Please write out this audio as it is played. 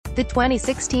The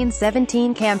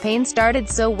 2016-17 campaign started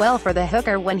so well for the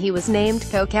hooker when he was named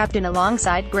co-captain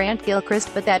alongside Grant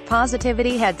Gilchrist, but that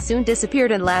positivity had soon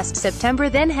disappeared, and last September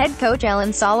then head coach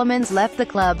Alan Solomons left the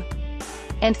club.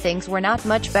 And things were not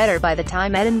much better by the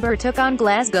time Edinburgh took on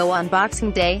Glasgow on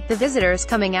Boxing Day, the visitors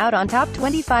coming out on top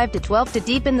 25-12 to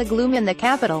deepen the gloom in the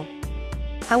capital.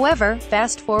 However,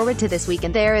 fast forward to this week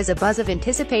and there is a buzz of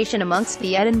anticipation amongst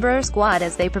the Edinburgh squad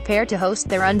as they prepare to host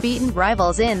their unbeaten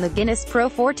rivals in the Guinness Pro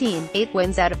 14, 8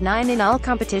 wins out of 9 in all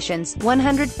competitions,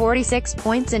 146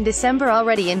 points in December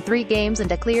already in 3 games, and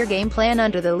a clear game plan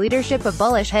under the leadership of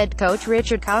Bullish head coach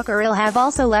Richard Cockerill have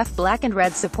also left black and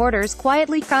red supporters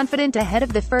quietly confident ahead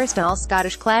of the first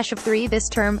all-Scottish clash of 3 this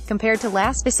term. Compared to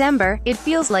last December, it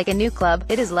feels like a new club.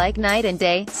 It is like night and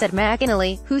day, said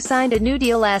McInally, who signed a new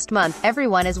deal last month.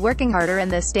 Everyone is working harder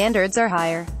and the standards are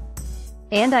higher.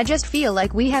 And I just feel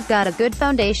like we have got a good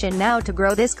foundation now to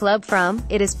grow this club from.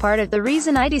 It is part of the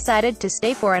reason I decided to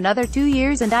stay for another 2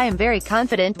 years, and I am very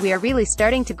confident we are really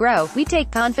starting to grow. We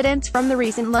take confidence from the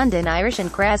recent London Irish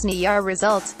and Krasnodar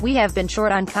results. We have been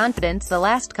short on confidence the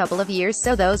last couple of years,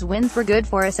 so those wins were good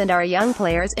for us and our young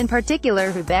players in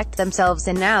particular who backed themselves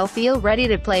and now feel ready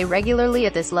to play regularly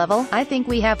at this level. I think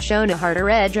we have shown a harder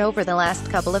edge over the last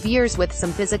couple of years with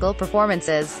some physical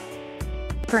performances.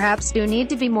 Perhaps do need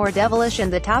to be more devilish,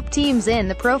 and the top teams in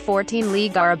the Pro 14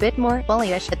 league are a bit more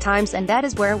bullyish at times, and that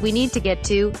is where we need to get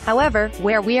to. However,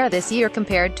 where we are this year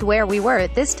compared to where we were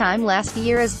at this time last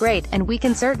year is great, and we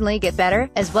can certainly get better,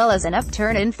 as well as an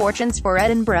upturn in fortunes for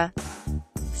Edinburgh.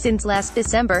 Since last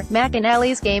December,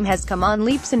 McInally's game has come on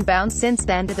leaps and bounds since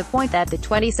then, to the point that the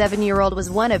 27-year-old was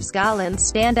one of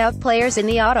Scotland's standout players in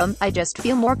the autumn. I just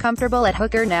feel more comfortable at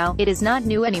hooker now. It is not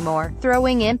new anymore.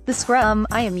 Throwing in the scrum,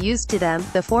 I am used to them,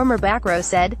 the former back row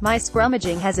said. My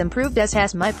scrummaging has improved, as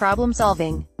has my problem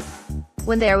solving.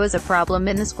 When there was a problem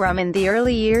in the scrum in the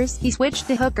early years, he switched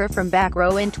to hooker from back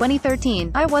row in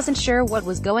 2013. I wasn't sure what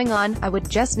was going on. I would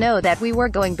just know that we were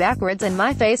going backwards and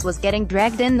my face was getting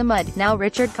dragged in the mud. Now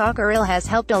Richard Cockerill has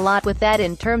helped a lot with that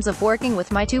in terms of working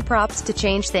with my 2 props to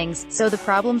change things, so the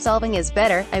problem solving is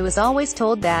better. I was always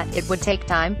told that it would take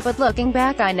time, but looking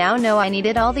back I now know I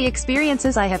needed all the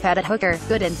experiences I have had at hooker,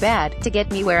 good and bad, to get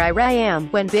me where I am.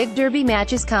 When big derby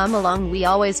matches come along, we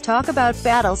always talk about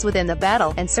battles within the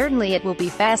battle, and certainly it will be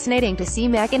fascinating to see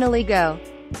McInally go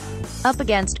up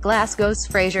against Glasgow's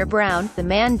Fraser Brown, the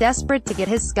man desperate to get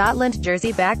his Scotland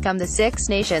jersey back come the Six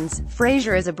Nations.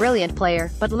 Fraser is a brilliant player,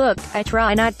 but look, I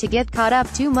try not to get caught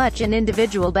up too much in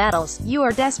individual battles. You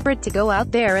are desperate to go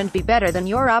out there and be better than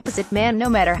your opposite man no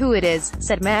matter who it is,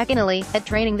 said McInally. At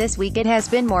training this week it has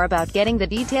been more about getting the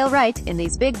detail right. In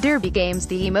these big derby games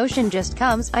the emotion just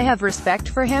comes. I have respect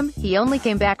for him. He only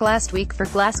came back last week for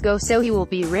Glasgow, so he will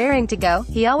be raring to go.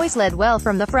 He always led well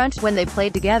from the front when they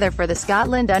played together for the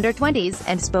Scotland under-20s,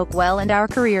 and spoke well, and our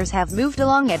careers have moved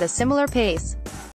along at a similar pace.